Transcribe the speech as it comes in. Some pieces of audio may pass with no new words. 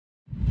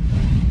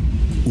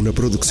una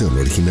producción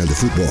original de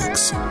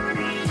Footbox.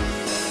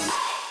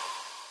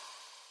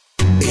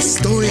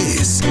 Esto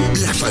es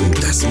La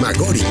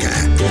Fantasmagórica,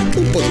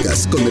 un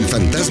podcast con el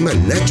fantasma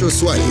Nacho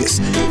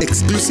Suárez,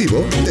 exclusivo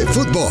de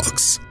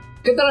Footbox.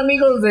 ¿Qué tal,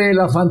 amigos de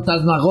La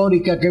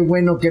Fantasmagórica? Qué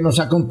bueno que nos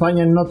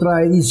acompañan en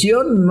otra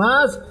edición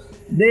más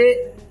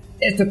de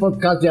este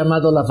podcast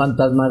llamado La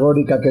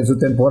Fantasmagórica, que en su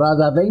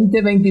temporada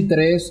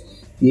 2023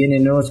 tiene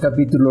nuevos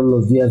capítulos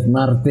los días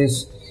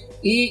martes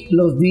y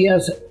los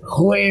días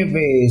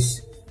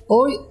jueves.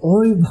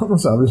 Hoy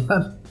vamos a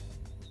hablar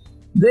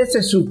de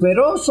ese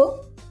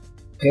superoso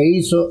que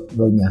hizo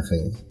Doña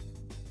Fede.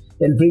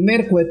 El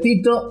primer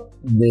cuetito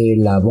de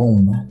la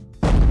bomba.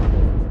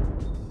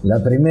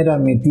 La primera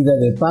metida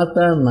de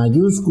pata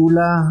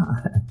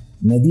mayúscula,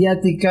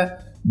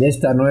 mediática, de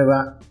esta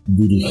nueva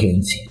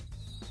dirigencia.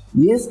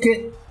 Y es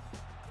que,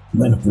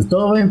 bueno, pues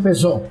todo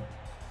empezó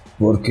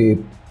porque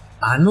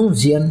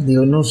anuncian,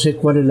 digo, no sé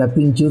cuál es la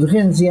pinche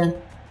urgencia,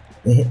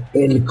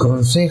 el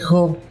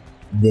Consejo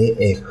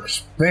de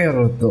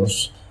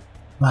Expertos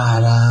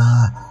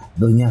para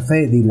Doña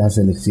Fede y la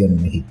selección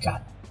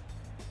mexicana.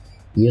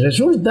 Y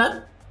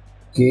resulta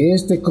que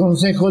este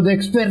Consejo de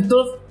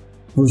Expertos,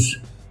 pues,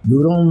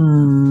 duró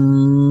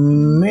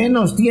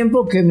menos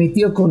tiempo que mi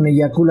tío con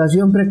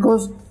eyaculación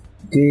precoz,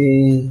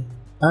 que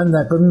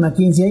anda con una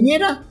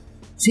quinceañera,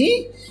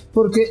 ¿sí?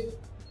 Porque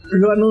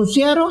lo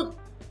anunciaron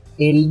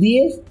el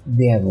 10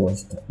 de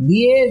agosto.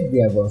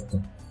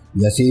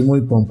 Y así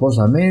muy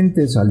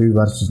pomposamente salió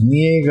Ibar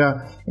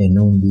Cisniega en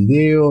un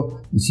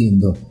video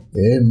diciendo: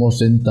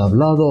 hemos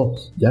entablado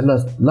ya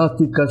las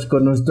pláticas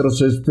con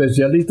nuestros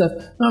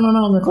especialistas.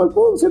 No, mejor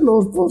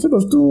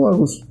pónselos tú,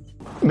 Agus.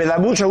 Me da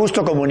mucho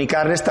gusto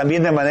comunicarles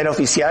también de manera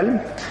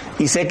oficial,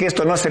 y sé que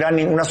esto no será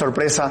ninguna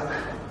sorpresa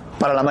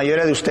para la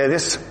mayoría de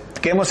ustedes,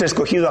 que hemos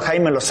escogido a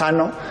Jaime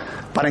Lozano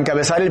para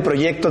encabezar el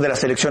proyecto de la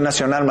Selección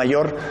Nacional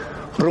Mayor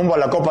rumbo a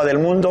la Copa del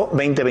Mundo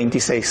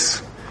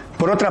 2026.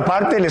 Por otra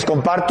parte, les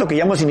comparto que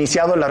ya hemos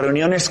iniciado las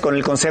reuniones con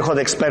el Consejo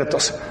de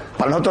Expertos.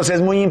 Para nosotros es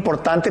muy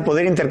importante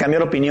poder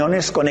intercambiar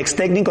opiniones con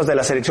extécnicos de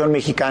la selección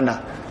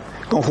mexicana,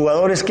 con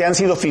jugadores que han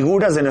sido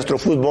figuras de nuestro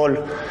fútbol,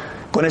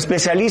 con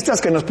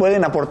especialistas que nos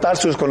pueden aportar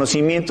sus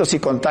conocimientos y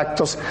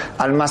contactos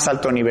al más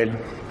alto nivel.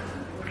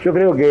 Yo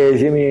creo que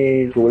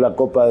Jimmy tuvo la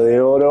Copa de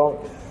Oro,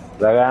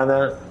 la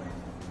gana,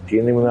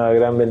 tiene una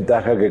gran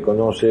ventaja que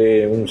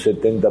conoce un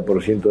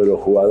 70% de los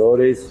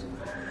jugadores,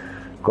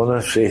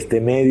 conoce este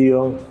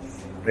medio,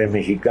 es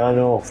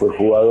mexicano, fue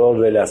jugador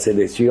de la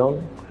selección,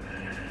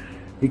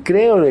 y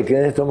creo que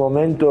en estos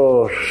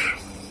momentos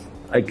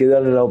hay que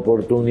darle la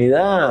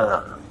oportunidad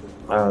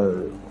a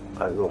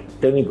los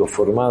técnicos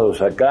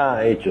formados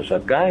acá, hechos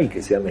acá, y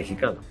que sea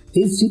mexicano.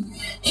 Sí,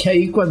 y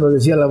ahí cuando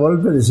decía la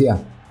Volpe, decía,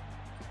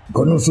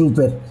 con un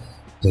súper,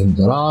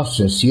 tendrá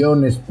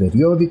sesiones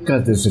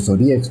periódicas de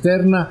asesoría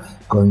externa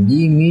con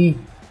Jimmy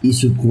y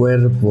su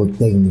cuerpo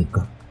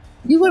técnico.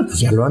 Y bueno, pues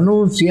ya lo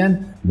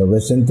anuncian, lo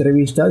ves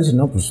entrevistado y dices,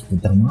 no, pues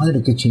puta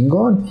madre, qué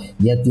chingón,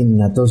 ya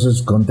tienen a todos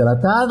esos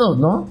contratados,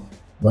 ¿no?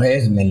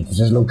 Pues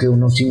es lo que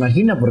uno se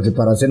imagina, porque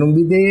para hacer un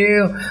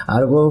video,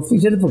 algo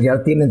oficial, porque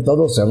ya tienen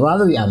todo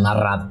cerrado y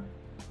amarrado.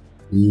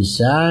 Y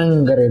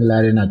sangre en la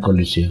Arena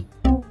Coliseo.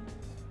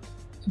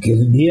 Que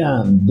el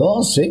día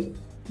 12,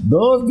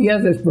 2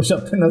 días después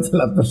apenas de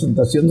la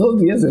presentación,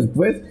 2 días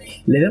después,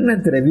 le da una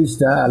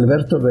entrevista a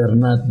Alberto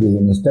Bernat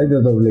en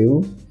Estadio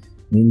W,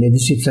 y le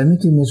dice, pues a mí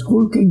que me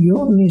esculquen,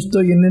 yo ni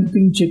estoy en el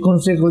pinche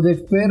Consejo de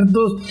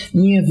Expertos,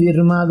 ni he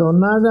firmado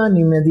nada,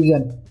 ni me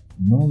digan,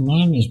 no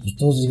mames, pues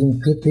todos digan,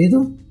 ¿qué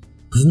pedo?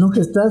 Pues no que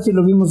está, si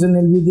lo vimos en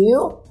el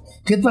video.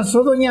 ¿Qué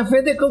pasó, Doña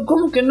Fede?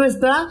 ¿Cómo que no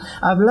está?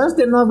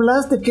 ¿Hablaste, no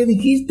hablaste? ¿Qué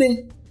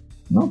dijiste?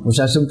 No,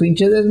 pues hace un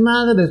pinche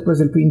desmadre, después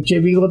el pinche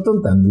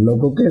bigotón tan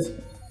loco que es.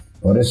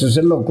 Por eso es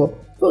el loco,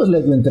 pues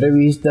le dio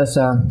entrevistas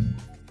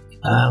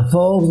a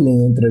Fox, le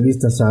dio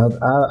entrevistas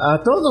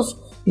a todos,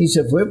 y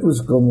se fue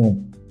pues como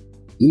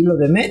hilo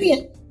de media.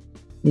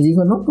 Y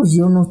digo, no, pues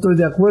yo no estoy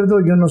de acuerdo,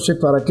 yo no sé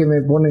para qué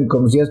me ponen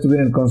como si ya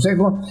estuviera en el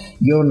consejo,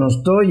 yo no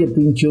estoy, el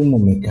pinche humo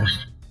me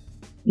caja.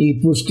 Y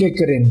pues, ¿qué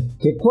creen?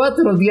 Que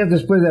 4 días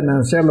después de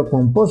anunciarlo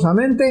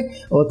pomposamente,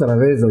 otra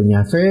vez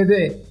Doña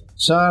Fede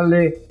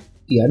sale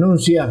y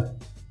anuncia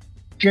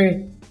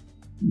que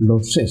lo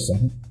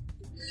cesan.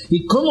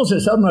 ¿Y cómo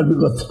cesaron al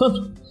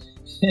bigotón?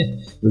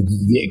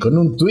 Con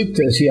un tuit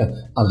que decía,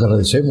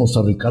 agradecemos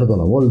a Ricardo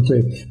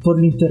Lavolpe por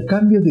el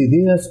intercambio de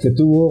ideas que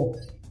tuvo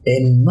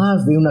en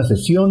más de una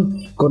sesión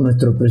con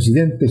nuestro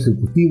presidente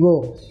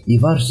ejecutivo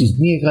Ibar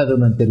Cisniega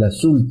durante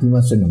las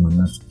últimas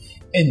semanas.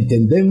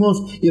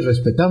 Entendemos y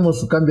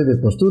respetamos su cambio de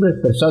postura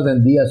expresada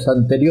en días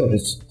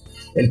anteriores.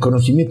 El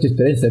conocimiento y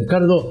experiencia de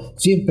Ricardo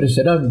siempre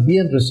serán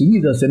bien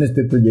recibidas en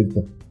este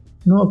proyecto.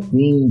 No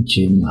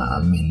pinche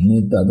mame,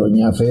 neta,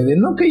 Doña Fede,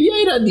 no que ya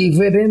era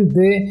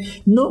diferente,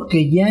 no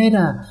que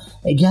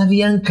ya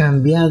habían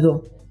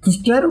cambiado. Pues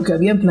claro que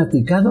habían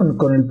platicado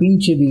con el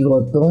pinche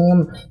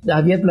bigotón,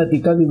 había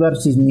platicado Ibar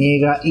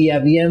Cisniega y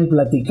habían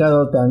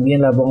platicado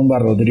también la Bomba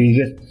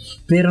Rodríguez,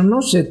 pero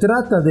no se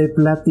trata de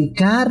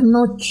platicar,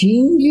 no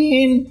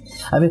chinguen.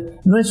 A ver,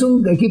 no es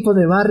un equipo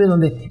de barrio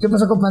donde, ¿qué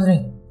pasó,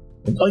 compadre?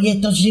 Oye,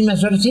 entonces sí me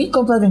suena. Sí,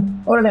 compadre,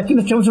 órale, aquí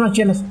nos echamos unas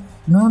chelas.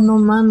 No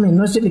mames,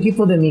 no es el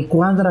equipo de mi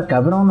cuadra,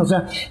 cabrón. O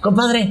sea,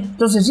 compadre,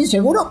 entonces sí,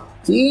 ¿seguro?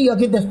 Sí, yo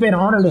aquí te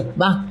espero, órale,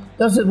 va.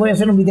 Entonces voy a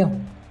hacer un video.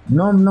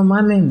 No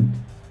mamen,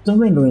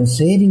 tómenlo en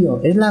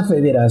serio. Es la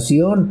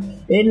federación,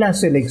 es la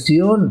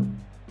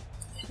selección.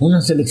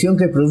 Una selección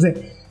que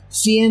produce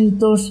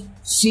cientos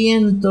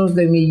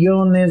de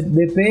millones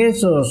de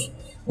pesos.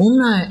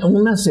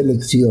 Una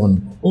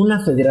selección,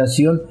 una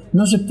federación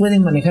no se puede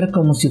manejar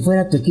como si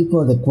fuera tu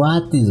equipo de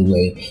cuates,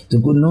 güey.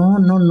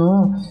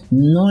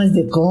 No es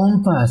de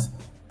compas,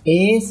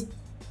 es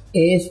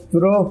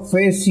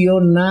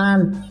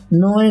profesional,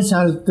 no es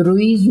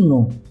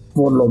altruismo.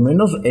 Por lo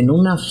menos en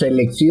una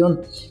selección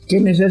que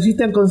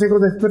necesitan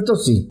consejos de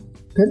expertos, sí.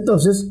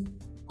 Entonces,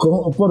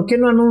 ¿por qué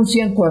no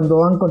anuncian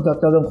cuando han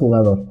contratado a un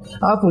jugador?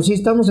 Pues sí,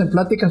 estamos en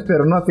pláticas,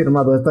 pero no ha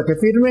firmado. Hasta que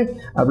firme,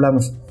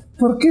 hablamos.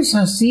 ¿Por qué es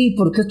así?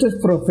 Porque esto es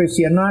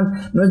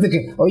profesional. No es de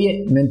que,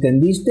 oye, ¿me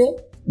entendiste?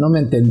 No me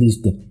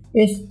entendiste.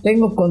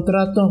 ¿Tengo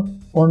contrato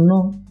o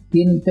no?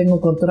 Tengo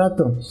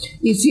contrato.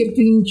 Y si el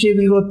pinche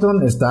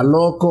bigotón está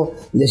loco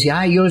y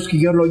decía, yo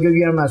ya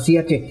me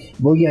hacía que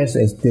voy a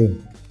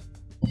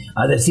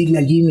decirle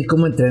a Jimmy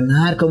cómo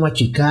entrenar, cómo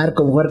achicar,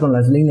 cómo jugar con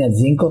las líneas de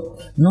 5.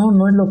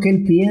 No es lo que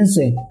él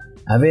piense.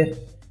 A ver,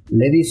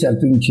 le dice al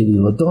pinche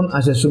bigotón,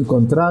 haces un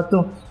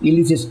contrato y le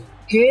dices,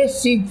 ¿qué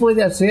sí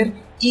puede hacer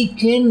y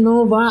qué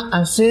no va a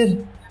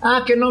hacer?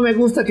 Que no me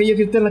gusta que yo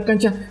esté en la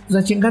cancha.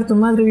 Pues a chingar tu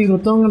madre,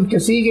 bigotón, el que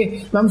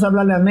sigue. Vamos a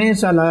hablarle a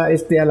Mesa, a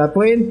la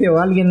Puente o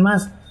a alguien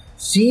más.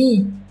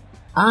 Sí.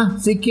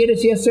 Si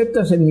quieres, si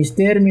aceptas en mis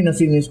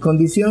términos y mis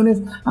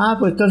condiciones,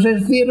 pues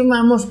entonces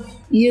firmamos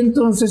y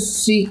entonces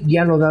sí,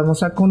 ya lo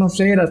damos a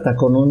conocer hasta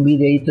con un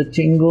videito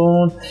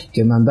chingón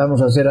que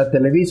mandamos a hacer a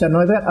Televisa, ¿no?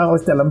 A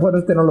lo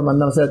mejor no lo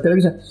mandamos a hacer a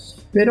Televisa,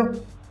 pero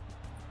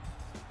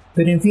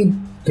en fin,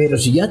 pero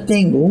si ya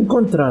tengo un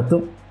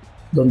contrato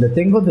donde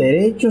tengo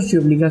derechos y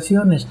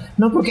obligaciones,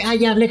 no porque,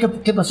 ya hablé,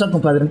 ¿qué pasó,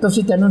 compadre?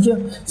 Entonces sí te anuncio,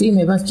 sí,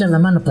 me vas a echar la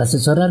mano para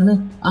asesorarme,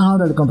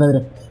 órale,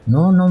 compadre,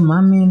 no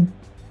mamen.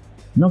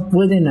 No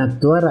pueden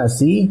actuar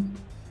así.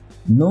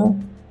 No.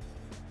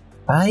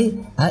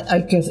 Hay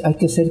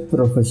que ser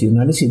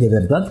profesionales y de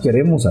verdad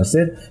queremos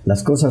hacer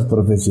las cosas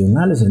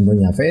profesionales en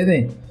Doña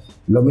Fede.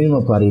 Lo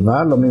mismo para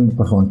Ibar, lo mismo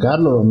para Juan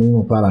Carlos, lo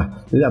mismo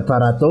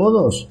para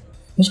todos.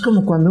 Es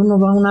como cuando uno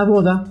va a una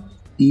boda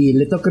y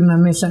le toca una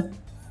mesa.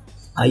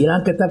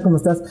 ¿Qué tal? ¿Cómo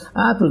estás?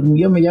 Pues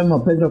yo me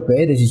llamo Pedro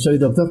Pérez y soy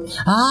doctor.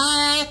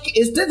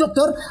 ¿Este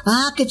doctor?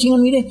 Qué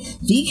chingón, mire,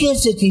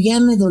 fíjese que ya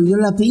me dolió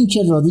la pinche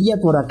rodilla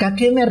por acá,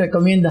 ¿qué me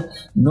recomienda?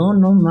 No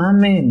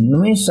mames,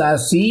 no es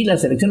así, la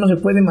selección no se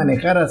puede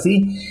manejar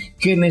así.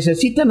 ¿Que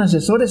necesitan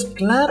asesores?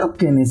 Claro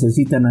que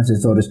necesitan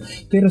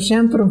asesores, pero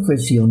sean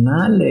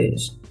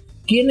profesionales.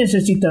 ¿Quién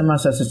necesita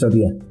más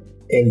asesoría?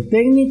 ¿El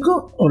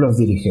técnico o los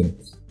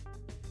dirigentes?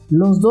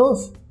 Los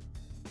dos.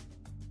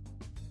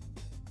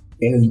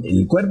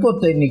 El cuerpo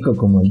técnico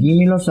como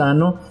Jimmy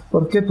Lozano,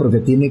 ¿por qué? Porque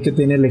tiene que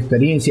tener la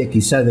experiencia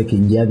quizá de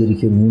quien ya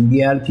dirigió un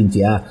mundial, quien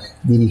ya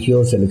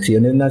dirigió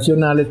selecciones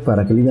nacionales,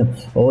 para que le digan,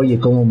 oye,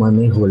 ¿cómo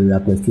manejo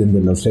la cuestión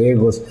de los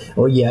egos?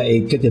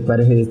 Oye, ¿qué te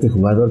parece de este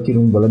jugador? ¿Quiere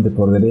un volante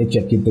por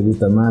derecha? ¿Quién te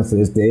gusta más?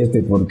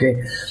 ¿Por qué?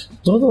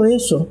 Todo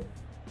eso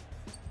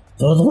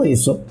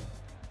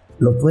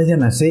lo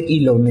pueden hacer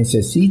y lo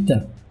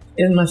necesitan.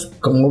 Es más,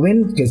 como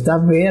ven que está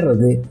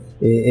verde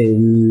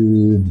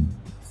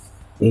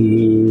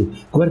el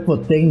cuerpo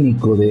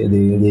técnico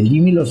de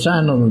Jimmy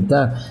Lozano, donde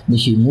está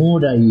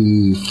Nishimura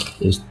y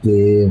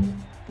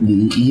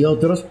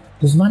otros,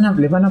 pues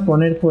le van a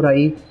poner por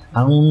ahí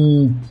a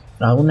un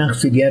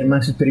auxiliar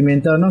más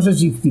experimentado. No sé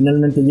si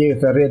finalmente llegue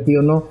Ferretti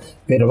o no,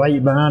 pero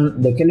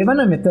de que le van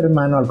a meter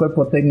mano al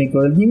cuerpo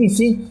técnico del Jimmy,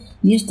 sí,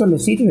 y esto le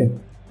sirve.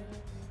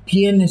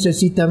 ¿Quién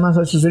necesita más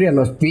asesoría?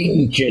 Los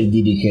pinches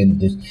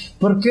dirigentes.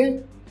 ¿Por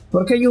qué?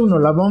 Porque hay uno,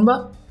 la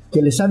bomba,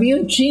 que le sabía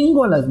un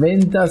chingo a las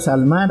ventas,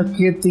 al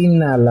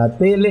marketing, a la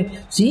tele.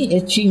 Sí,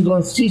 es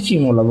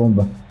chingoncísimo la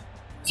bomba.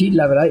 Sí,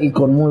 la verdad, y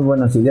con muy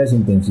buenas ideas e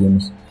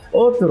intenciones.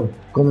 Otro,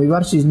 como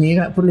Ibar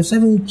Cisniega, pues le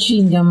sabe un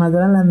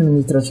chingamadral a la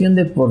administración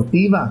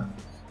deportiva.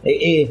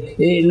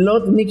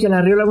 Miquel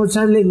Arriola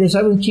le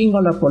sabe un chingo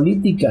a la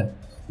política.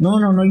 No,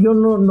 yo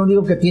no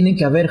digo que tienen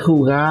que haber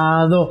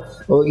jugado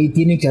y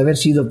tienen que haber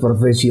sido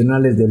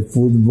profesionales del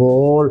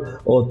fútbol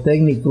o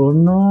técnicos.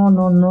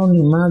 No,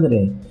 ni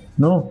madre.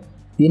 No,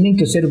 tienen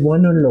que ser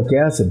buenos en lo que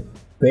hacen,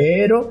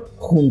 pero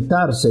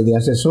juntarse de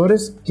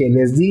asesores que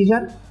les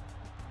digan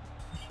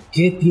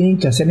qué tienen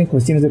que hacer en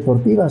cuestiones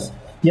deportivas.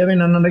 Ya ven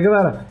a Ana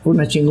Guevara,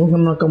 una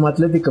chingona como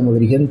atleta y como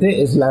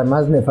dirigente, es la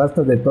más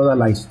nefasta de toda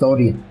la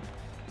historia.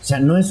 O sea,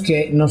 no es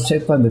que no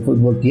sepan de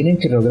fútbol, tienen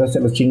que lograrse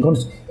a los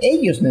chingones.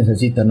 Ellos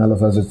necesitan a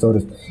los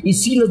asesores. Y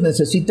sí los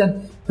necesitan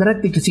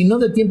prácticamente, si no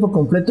de tiempo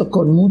completo,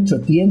 con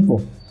mucho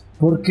tiempo.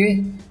 ¿Por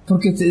qué?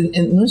 Porque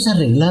no es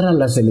arreglar a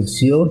la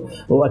selección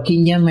o a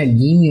quién llama el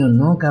Jimmy o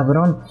no,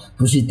 cabrón.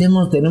 Pues si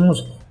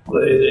tenemos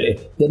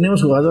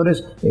tenemos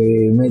jugadores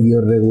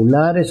medio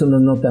regulares,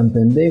 unos no tan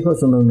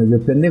pendejos, unos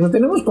medio pendejos.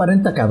 Tenemos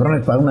 40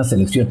 cabrones para una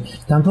selección.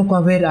 Tampoco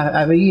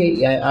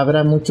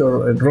habrá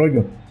mucho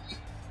rollo.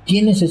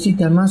 ¿Quién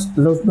necesita más?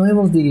 Los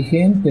nuevos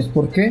dirigentes.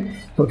 ¿Por qué?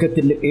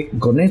 Porque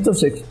con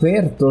estos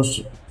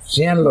expertos,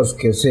 sean los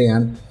que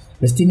sean,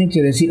 les tienen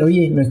que decir,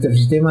 oye, nuestro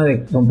sistema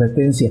de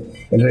competencia,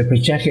 el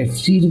repechaje,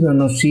 ¿sirve o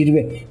no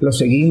sirve? ¿Lo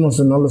seguimos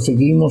o no lo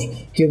seguimos?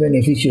 ¿Qué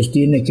beneficios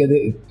tiene?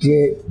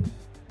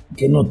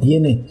 ¿Qué no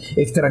tiene?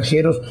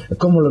 Extranjeros,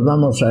 ¿cómo los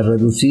vamos a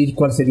reducir?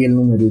 ¿Cuál sería el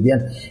número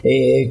ideal?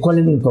 ¿Cuál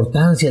es la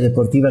importancia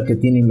deportiva que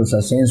tienen los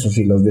ascensos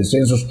y los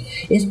descensos?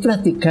 Es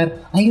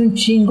platicar. Hay un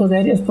chingo de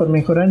áreas por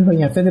mejorar en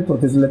Doña Fede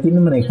porque se la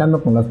tiene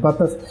manejando con las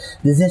patas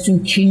desde hace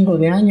un chingo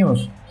de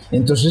años.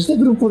 Entonces este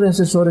grupo de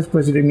asesores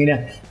pues diré,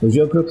 mira, pues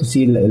yo creo que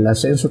sí, el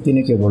ascenso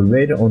tiene que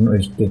volver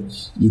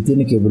y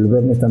tiene que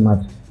volver esta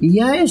madre. Y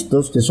ya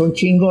estos que son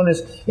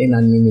chingones en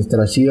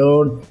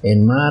administración,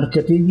 en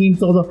marketing y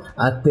todo,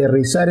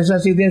 aterrizar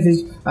esas ideas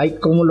y ay,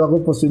 ¿cómo lo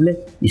hago posible?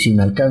 Y si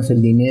me alcanza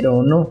el dinero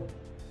o no.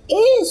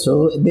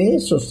 De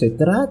eso se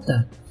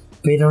trata.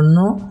 Pero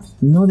no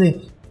de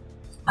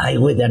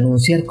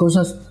anunciar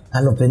cosas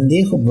a lo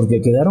pendejo, porque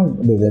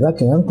de verdad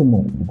quedaron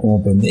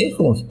como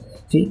pendejos,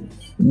 ¿sí?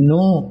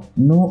 No,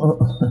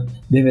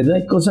 de verdad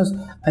hay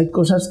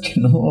cosas que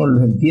no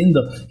lo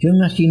entiendo. Yo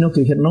imagino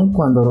que dijeron, no,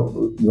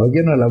 cuando lo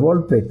oyeron a la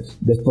Volpe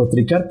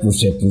despotricar, pues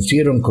se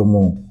pusieron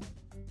como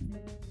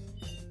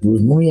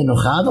pues muy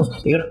enojados.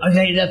 Dijeron,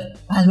 oiga,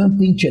 hazme un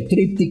pinche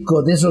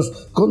tríptico de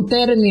esos con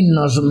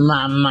términos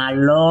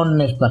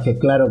mamalones para que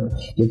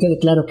quede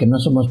claro que no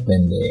somos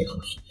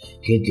pendejos,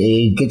 que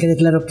quede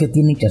claro que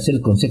tiene que hacer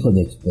el Consejo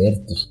de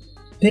Expertos.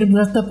 Pero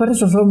pues hasta para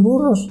eso son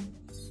burros.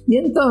 Y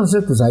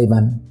entonces, pues ahí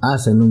van,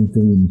 hacen un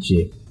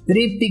pinche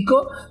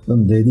tríptico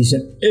donde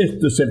dicen,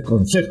 esto es el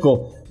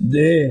consejo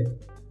 ¿de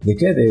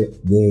qué?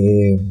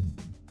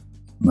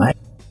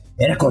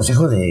 Era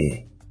consejo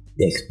de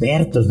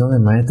expertos, ¿no? De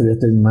maestro, ya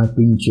estoy más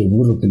pinche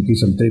burro que el que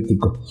hizo el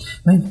tríptico.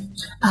 Bueno,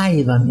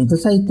 ahí van,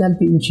 entonces ahí está el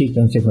pinche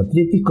consejo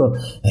tríptico,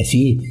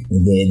 así,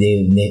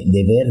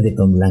 de verde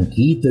con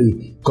blanquito,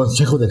 y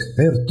consejo de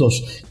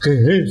expertos,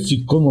 ¿qué es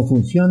y cómo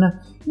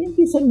funciona? Y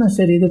empiezan una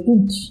serie de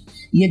puntos.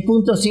 Y el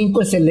punto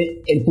 5 es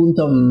el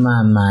punto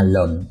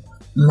mamalón,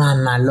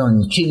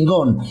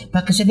 chingón,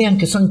 para que se vean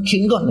que son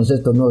chingones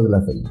estos nuevos de la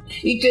feria.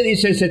 ¿Y qué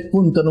dice ese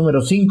punto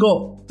número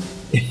 5?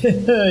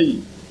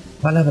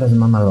 Palabras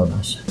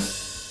mamalonas.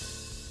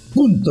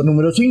 Punto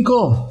número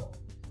 5,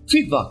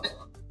 feedback.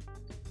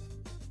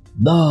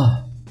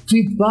 Da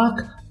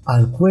feedback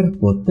al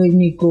cuerpo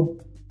técnico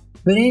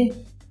pre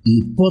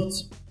y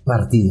post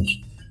partidos.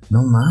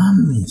 No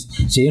mames,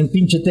 si hay un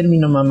pinche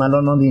término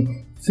mamalón, no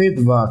de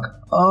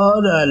feedback.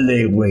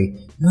 Órale, güey.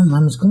 No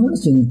mames, ¿cómo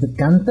les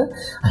encanta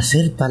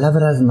hacer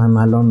palabras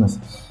mamalonas?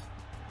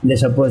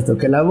 Les apuesto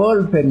que la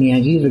Volpe ni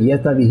Aguirre, ya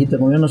está viejita,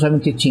 como ya no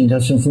saben qué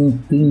chingados es un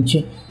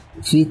pinche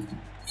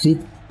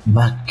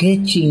feedback.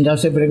 ¿Qué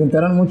chingados? Se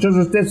preguntarán muchos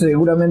de ustedes,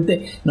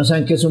 seguramente no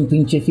saben qué es un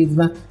pinche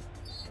feedback.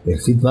 El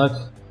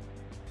feedback,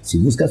 si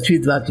buscas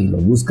feedback y lo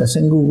buscas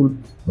en Google,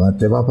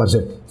 te va a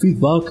aparecer.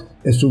 Feedback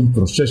es un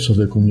proceso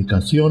de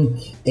comunicación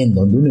en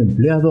donde un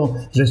empleado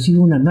recibe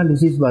un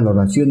análisis,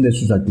 valoración de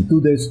sus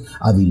actitudes,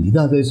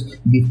 habilidades,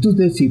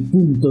 virtudes y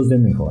puntos de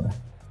mejora.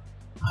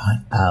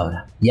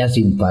 Ahora, ya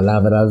sin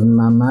palabras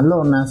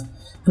mamalonas,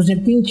 pues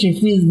el pinche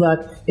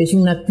feedback es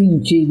una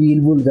pinche y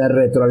vil vulgar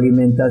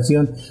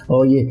retroalimentación.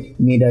 Oye,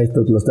 mira,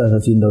 esto lo estás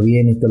haciendo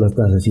bien, esto lo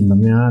estás haciendo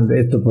mal,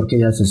 esto, ¿por qué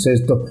ya haces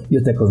esto?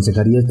 Yo te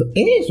aconsejaría esto.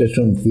 Eso es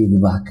un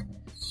feedback,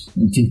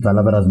 sin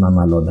palabras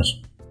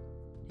mamalonas.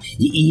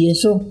 Y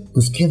eso,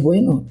 pues qué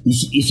bueno.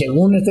 Y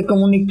según este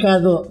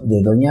comunicado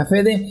de Doña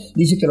Fede,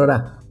 dice que lo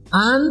hará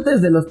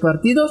antes de los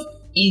partidos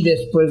y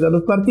después de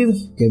los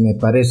partidos, que me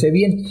parece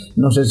bien.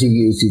 No sé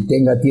si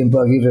tenga tiempo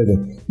Aguirre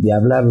de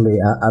hablar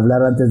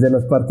antes de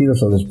los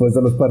partidos o después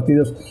de los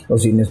partidos, o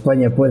si en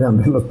España puedan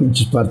ver los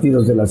pinches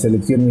partidos de la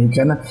selección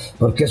mexicana,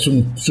 porque es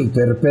un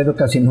super pedo,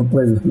 casi no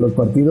puedes ver los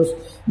partidos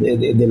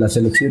de la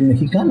selección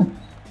mexicana.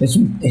 Es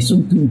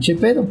un pinche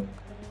pedo.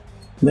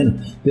 Bueno,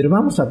 pero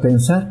vamos a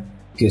pensar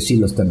que sí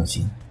lo están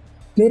haciendo.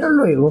 Pero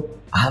luego,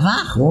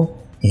 abajo,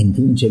 en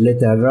pinche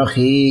letra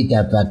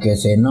rojita para que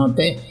se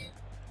note,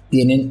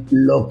 tienen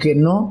lo que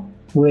no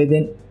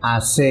pueden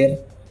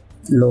hacer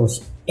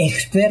los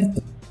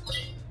expertos.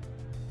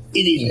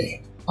 Y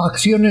dice,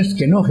 acciones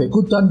que no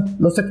ejecutan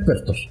los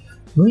expertos.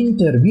 No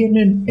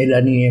intervienen en la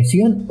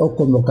alineación o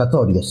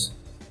convocatorias.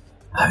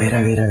 A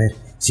ver.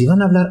 Si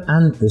van a hablar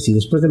antes y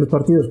después de los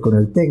partidos con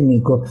el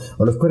técnico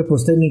o los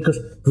cuerpos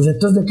técnicos, pues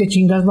entonces ¿de qué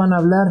chingas van a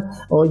hablar?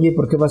 Oye,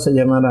 ¿por qué vas a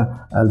llamar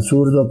al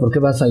zurdo? ¿Por qué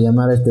vas a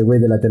llamar a este güey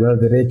de lateral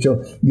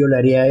derecho? Yo le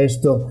haría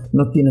esto,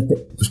 no tiene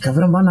Pues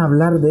cabrón, van a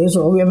hablar de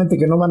eso. Obviamente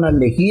que no van a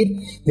elegir,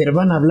 pero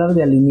van a hablar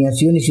de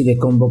alineaciones y de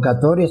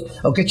convocatorias.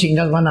 ¿O qué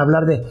chingas van a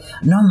hablar de?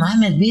 No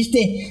mames,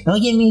 ¿viste?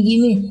 Oye, mi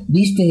Jimmy,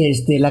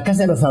 ¿viste la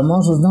casa de los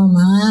famosos? No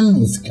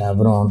mames,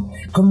 cabrón.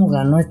 ¿Cómo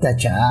ganó esta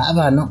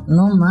chava? No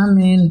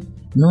mamen.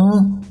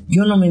 No,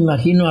 yo no me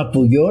imagino a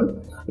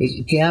Puyol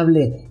que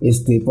hable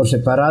por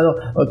separado.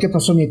 ¿Qué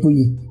pasó, mi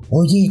Puyi?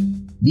 Oye,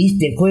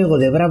 ¿viste el juego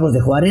de Bravos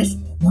de Juárez?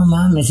 No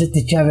mames,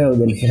 chave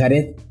del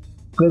Jared.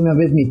 ¿Cómo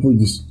ves, mi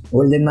Puyis?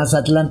 O el del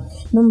Mazatlán.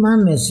 No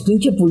mames,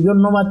 pinche Puyol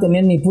no va a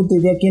tener ni puta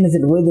idea quién es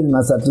el güey del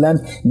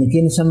Mazatlán, ni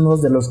quiénes son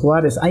los de los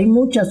Juárez. Hay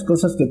muchas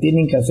cosas que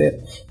tienen que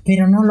hacer,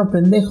 pero no lo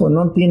pendejo,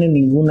 no tienen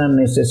ninguna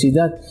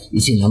necesidad.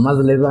 Y si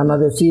nomás les van a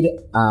decir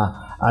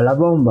a la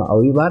bomba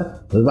o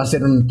Ibar, pues va a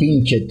ser un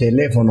pinche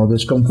teléfono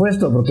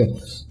descompuesto, porque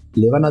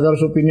le van a dar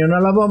su opinión a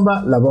la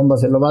bomba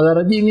se lo va a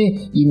dar a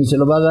Jimmy se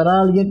lo va a dar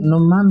a alguien. No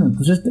mames,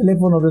 pues es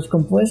teléfono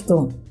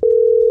descompuesto.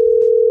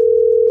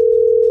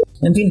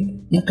 En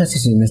fin, ya casi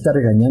se me está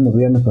regañando,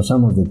 ya nos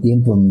pasamos de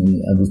tiempo,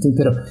 mi Agustín,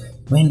 pero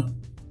bueno,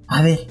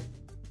 a ver,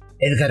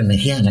 Edgar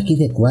Mejía, aquí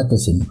de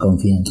cuates en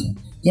confianza,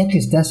 ya que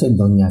estás en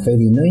Doña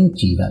Fede y no en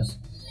Chivas,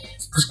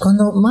 pues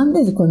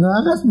cuando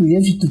hagas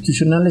videos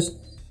institucionales,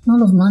 no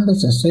los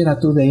mandes a hacer a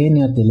tu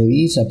DN, a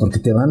Televisa, porque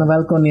te van a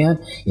balconear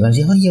y van a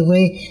decir, oye,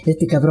 güey,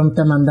 este cabrón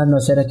está mandando a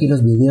hacer aquí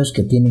los videos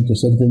que tienen que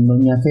ser de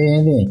Doña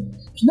Fede.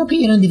 Pues no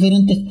que eran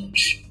diferentes.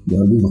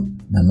 Yo digo,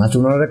 nada más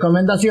una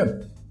recomendación.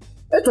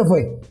 Esto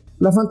fue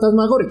La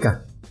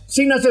Fantasmagórica,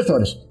 sin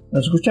asesores.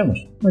 Nos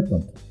escuchamos muy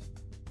pronto.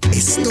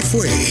 Esto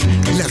fue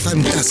La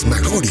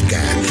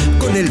Fantasmagórica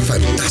con el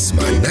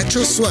fantasma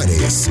Nacho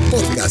Suárez,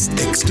 podcast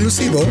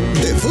exclusivo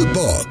de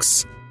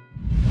Footbox.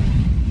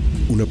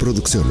 Una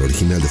producción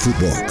original de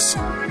Footbox.